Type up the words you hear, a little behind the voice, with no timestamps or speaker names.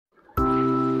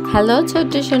Hello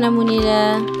ছোট্ট সোনামণিরা,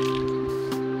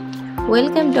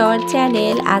 welcome to our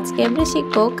channel. আজকে আমরা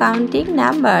শিখব কাউন্টিং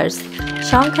নাম্বারস,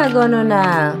 সংখ্যা গণনা।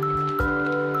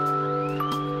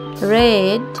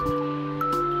 Red,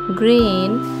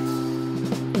 green,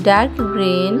 dark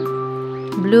green,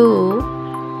 blue,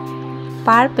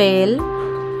 purple,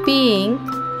 pink,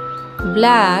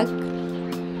 black,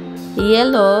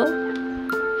 yellow,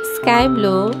 sky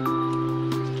blue,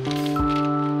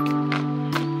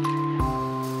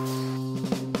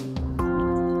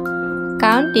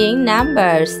 counting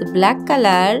numbers. Black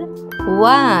color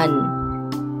 1,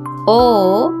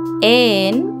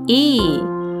 O-N-E,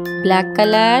 black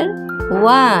color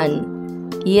 1.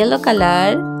 Yellow color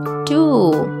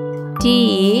 2,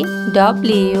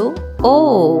 T-W-O.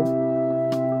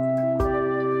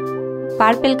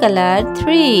 Purple color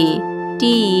 3,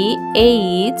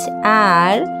 T-H-R-E-E.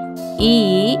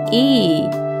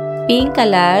 Pink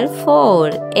color 4,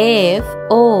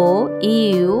 F-O-U-R.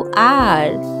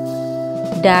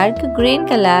 Dark green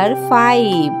color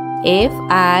 5,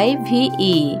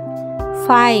 F-I-V-E,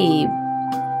 5.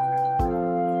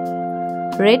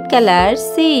 Red color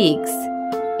 6,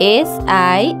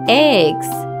 S-I-X,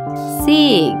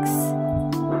 6.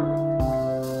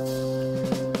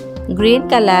 Green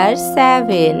color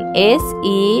 7,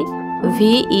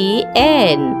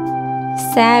 S-E-V-E-N,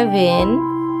 7.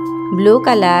 Blue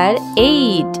color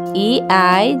 8,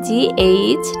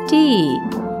 E-I-G-H-T,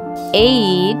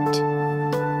 8.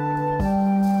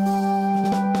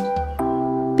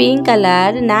 Pink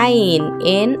color 9,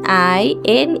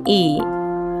 N-I-N-E,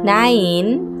 9.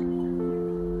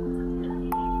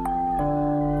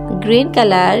 Green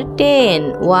color 10,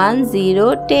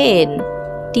 10,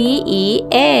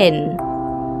 T-E-N,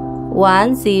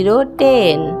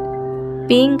 10.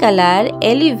 Pink color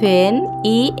 11,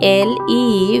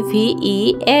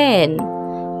 E-L-E-V-E-N,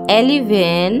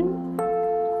 11.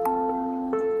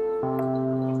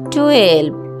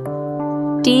 12,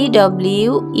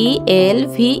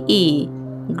 T-W-E-L-V-E,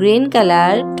 green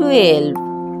color 12.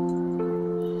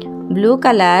 Blue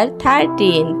color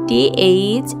 13,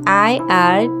 T-H-I-R-T-E-N,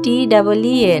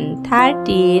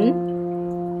 13.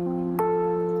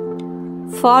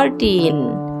 14.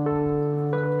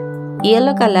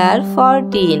 Yellow color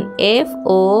 14, F-O-U-R-T-E-N,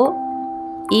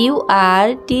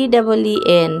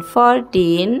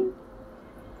 14.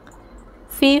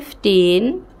 15.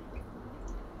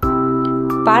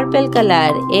 Purple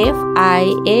color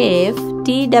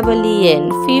F-I-F-T-E-N,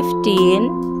 15.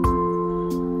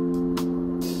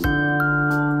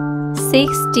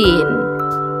 16.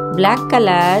 Black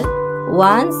color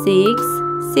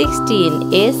 16,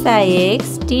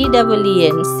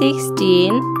 S-I-X-T-E-N,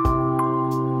 16.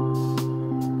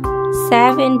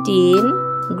 17.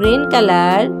 Green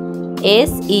color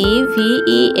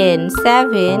S-E-V-E-N,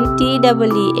 7,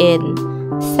 T-E-N,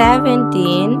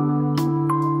 17.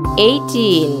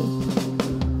 18.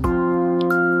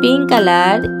 Pink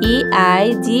color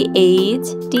E-I-G-H-T-E-N,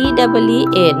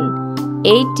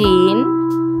 18.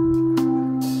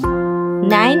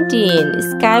 19.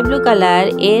 Sky blue color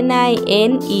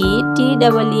N-I-N-E-T-E-N,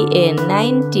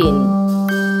 19.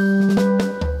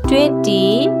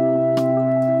 20.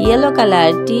 Yellow color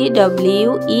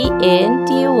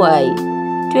T-W-E-N-T-Y,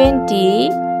 20.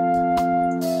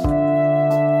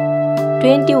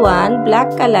 21. Black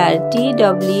color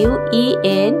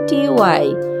T-W-E-N-T-Y,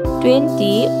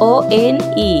 20,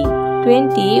 O-N-E,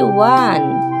 21.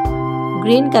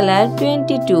 Green color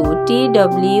 22,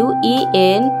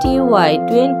 T-W-E-N-T-Y,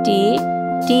 20,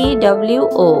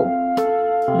 T-W-O.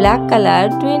 Black color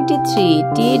 23,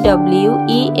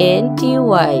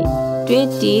 T-W-E-N-T-Y,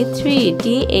 23,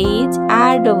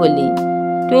 T-H-R-E-E,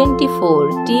 24.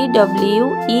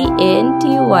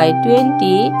 T-W-E-N-T-Y,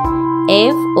 20,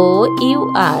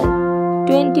 F-O-U-R,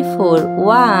 24.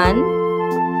 1,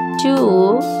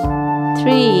 2,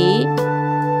 3,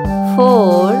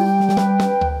 4,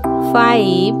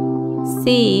 5,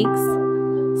 6,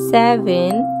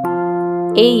 7,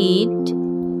 8,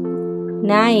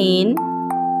 9,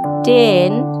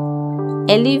 10,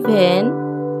 11,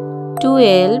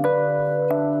 12,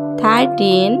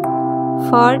 13,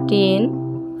 14,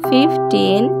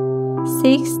 15,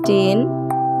 16,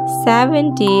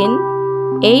 17,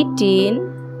 18,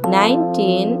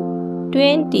 19,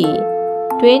 20,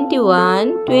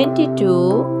 21,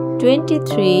 22,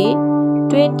 23,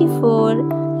 24.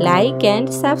 Like and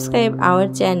subscribe our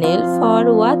channel for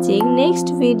watching next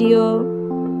video.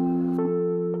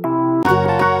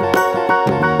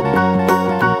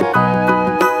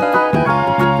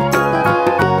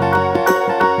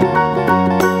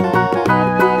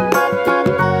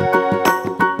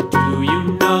 Do you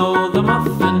know the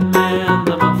Muffin Man,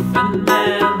 the Muffin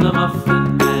Man, the Muffin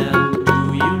Man?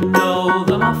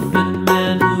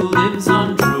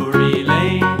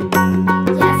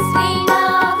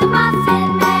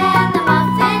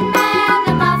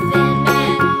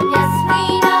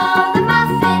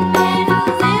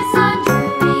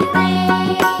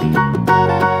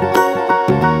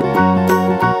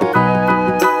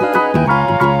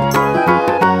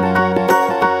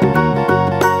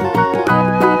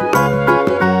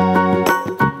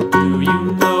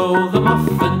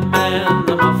 Muffin Man,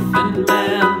 the Muffin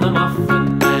Man, the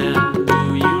Muffin Man.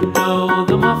 Do you know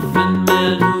the Muffin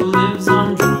Man who lives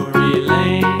on Drury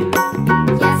Lane?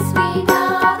 Yes, we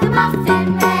know the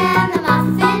Muffin Man, the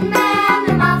Muffin Man,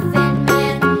 the Muffin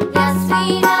Man. Yes,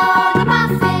 we know the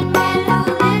Muffin Man who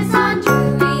lives on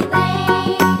Drury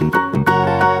Lane.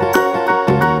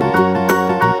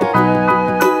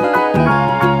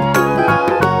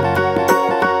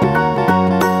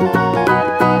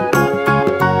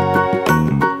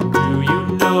 Do you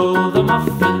know the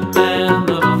Muffin Man,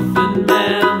 the Muffin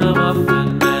Man, the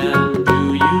Muffin Man?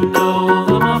 Do you know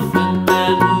the Muffin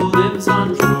Man who lives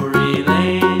on Drury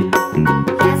Lane?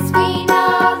 Yes, we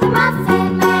know the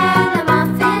Muffin Man, the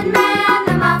Muffin Man,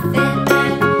 the Muffin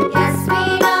Man. Yes, we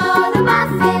know the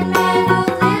Muffin Man who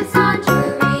lives on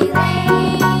Drury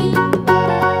Lane.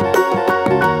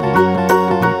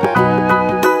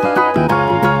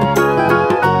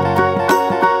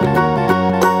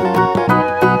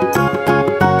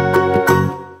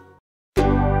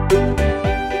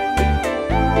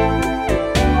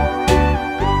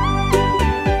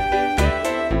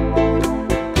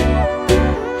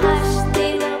 Hush,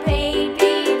 little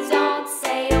baby, don't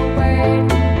say a word.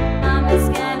 Mama's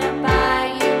gonna buy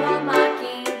you a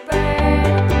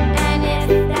mockingbird. And if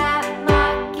that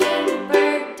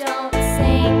mockingbird don't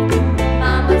sing,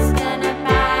 Mama's gonna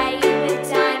buy you a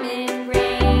diamond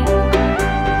ring.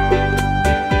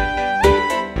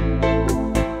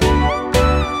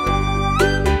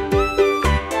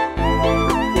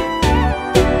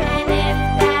 And if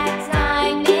that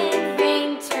diamond ring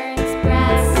turns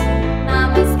brass,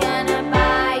 Mama's gonna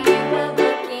buy you a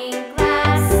looking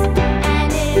glass.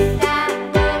 And if that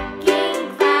looking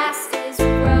glass is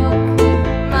broke,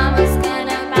 Mama's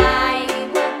gonna buy you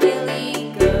a billy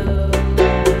goat.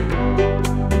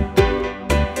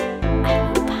 I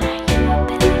will buy you a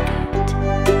billy goat.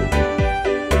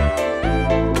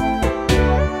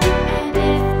 And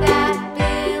if that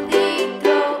billy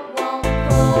goat won't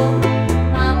pull,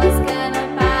 Mama's gonna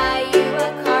buy you a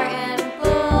cart and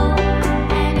bull.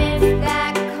 And if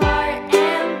that cart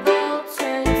and bull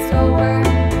turns over,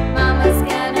 Mama's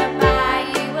gonna buy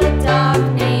you a dog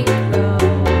named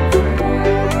Rover.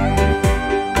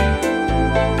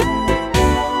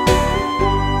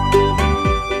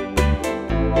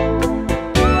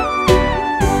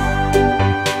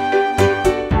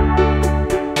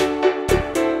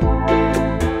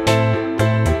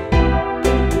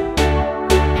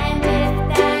 And if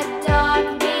that dog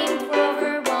named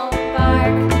Rover won't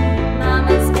bark,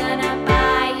 Mama's gonna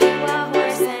buy you a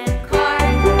horse and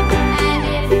cart. And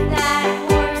if that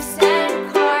horse and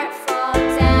cart fall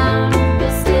down,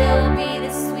 you'll still be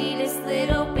the sweetest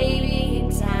little baby in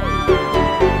town.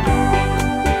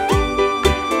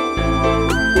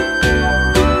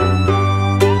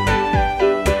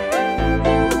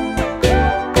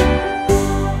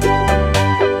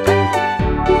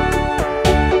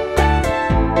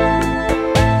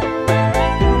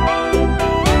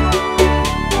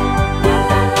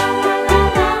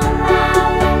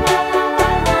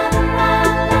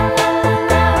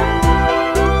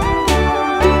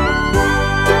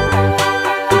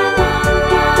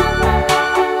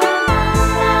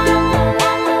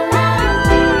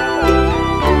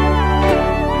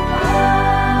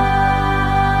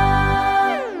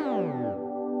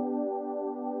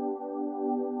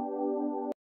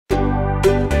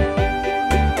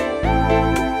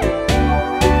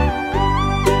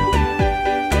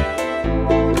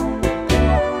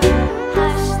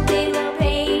 Hush, little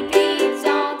baby,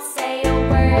 don't say a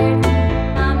word.